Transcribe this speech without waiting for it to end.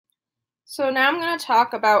So now I'm going to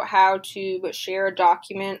talk about how to share a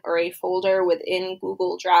document or a folder within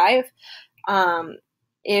Google Drive. Um,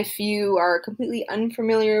 if you are completely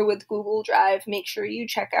unfamiliar with Google Drive, make sure you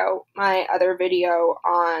check out my other video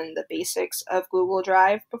on the basics of Google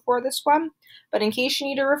Drive before this one. But in case you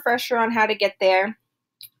need a refresher on how to get there,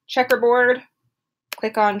 checkerboard,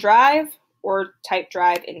 click on Drive, or type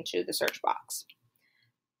Drive into the search box.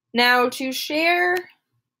 Now to share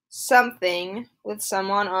something with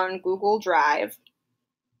someone on Google Drive,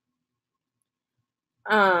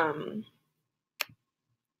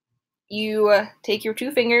 you take your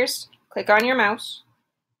two fingers, click on your mouse,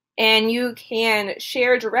 and you can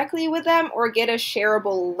share directly with them or get a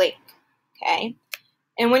shareable link, okay?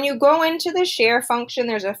 And when you go into the share function,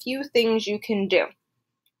 there's a few things you can do.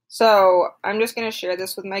 So I'm just going to share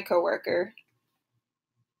this with my coworker.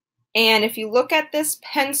 And if you look at this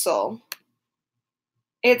pencil,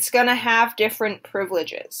 it's going to have different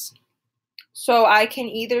privileges. So I can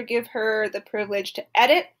either give her the privilege to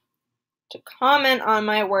edit, to comment on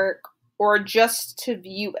my work, or just to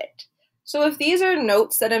view it. So if these are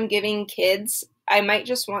notes that I'm giving kids, I might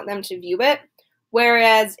just want them to view it.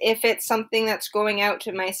 Whereas if it's something that's going out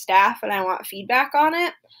to my staff and I want feedback on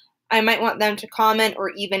it, I might want them to comment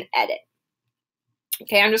or even edit.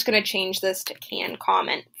 Okay, I'm just going to change this to can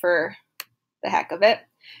comment for the heck of it.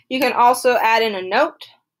 You can also add in a note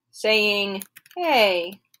saying,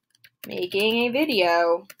 hey, making a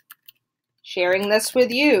video, sharing this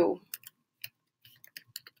with you.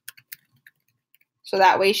 So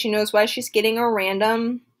that way she knows why she's getting a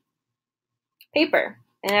random paper.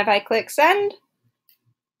 And if I click send,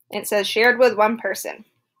 it says shared with one person.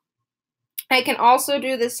 I can also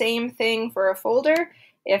do the same thing for a folder.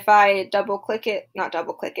 If I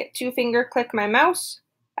two finger click my mouse,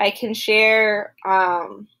 I can share,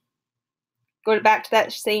 go back to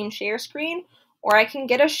that same share screen, or I can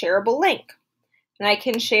get a shareable link. And I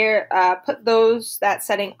can share, put that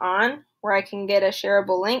setting on where I can get a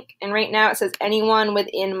shareable link. And right now it says anyone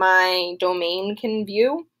within my domain can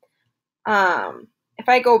view. If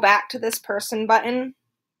I go back to this person button,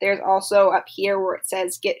 there's also up here where it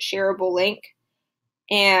says get shareable link.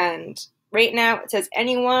 And right now it says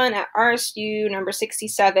anyone at RSU number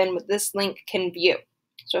 67 with this link can view.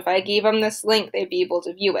 So if I gave them this link, they'd be able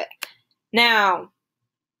to view it. Now,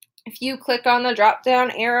 if you click on the drop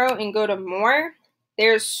down arrow and go to more,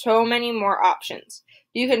 there's so many more options.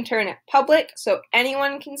 You can turn it public so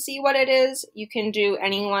anyone can see what it is. You can do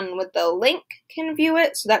anyone with the link can view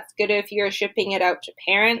it. So that's good if you're shipping it out to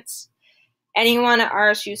parents. Anyone at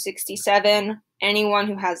RSU 67, anyone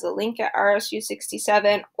who has a link at RSU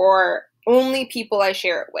 67, or only people I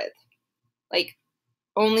share it with. Like,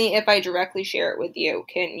 only if I directly share it with you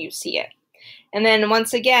can you see it. And then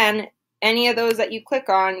once again, any of those that you click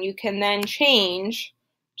on, you can then change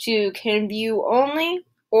to can view only,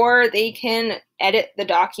 or they can edit the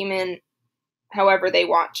document however they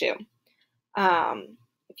want to.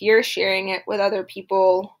 If you're sharing it with other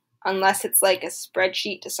people, unless it's like a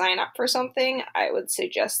spreadsheet to sign up for something, I would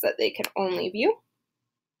suggest that they can only view.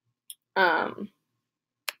 And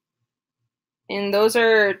those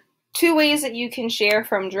are two ways that you can share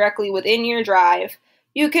from directly within your drive.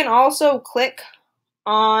 You can also click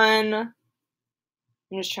on, I'm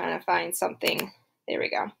just trying to find something. There we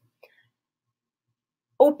go.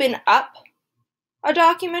 Open up a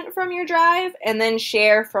document from your drive and then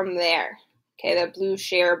share from there. Okay, the blue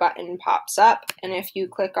share button pops up, and if you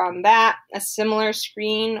click on that, a similar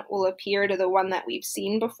screen will appear to the one that we've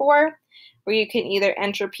seen before, where you can either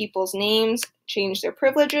enter people's names, change their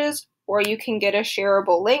privileges, or you can get a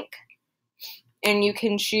shareable link, and you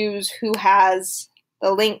can choose who has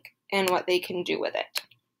the link and what they can do with it.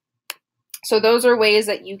 So those are ways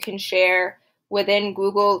that you can share within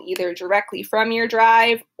Google, either directly from your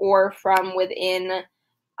drive or from within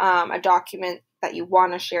a document that you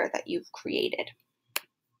want to share that you've created.